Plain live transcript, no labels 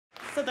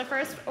So the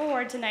first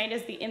award tonight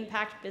is the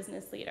Impact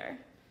Business Leader.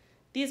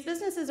 These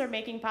businesses are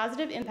making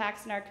positive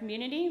impacts in our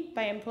community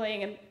by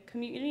employing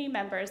community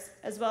members,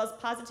 as well as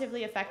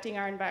positively affecting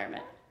our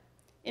environment.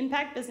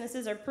 Impact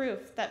businesses are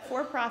proof that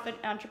for-profit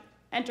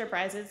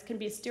enterprises can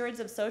be stewards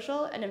of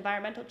social and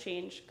environmental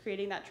change,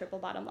 creating that triple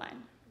bottom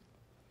line.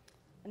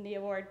 And the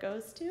award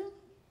goes to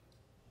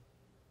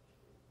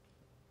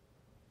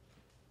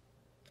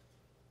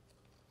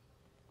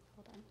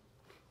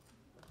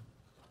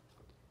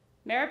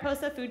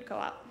Mariposa Food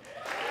Co-op.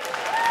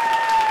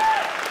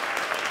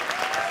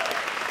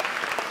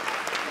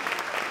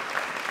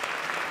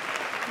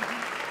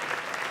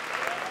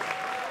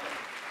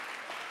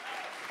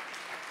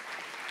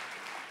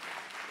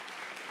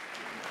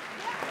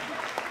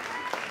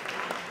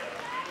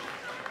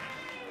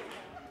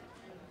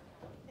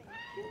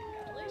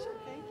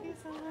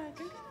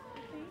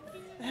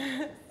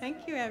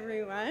 Thank you,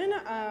 everyone.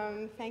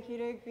 Thank you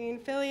to Green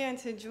Philly and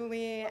to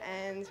Julie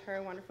and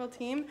her wonderful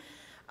team.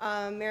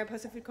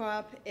 Mariposa Food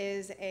Co-op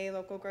is a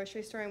local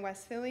grocery store in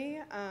West Philly.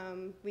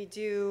 We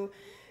do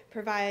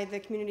provide the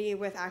community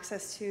with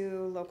access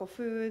to local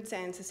foods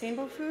and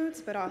sustainable foods,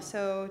 but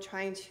also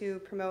trying to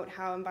promote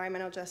how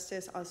environmental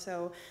justice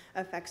also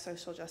affects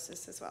social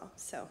justice as well.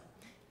 So,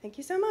 thank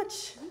you so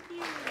much. Thank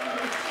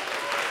you.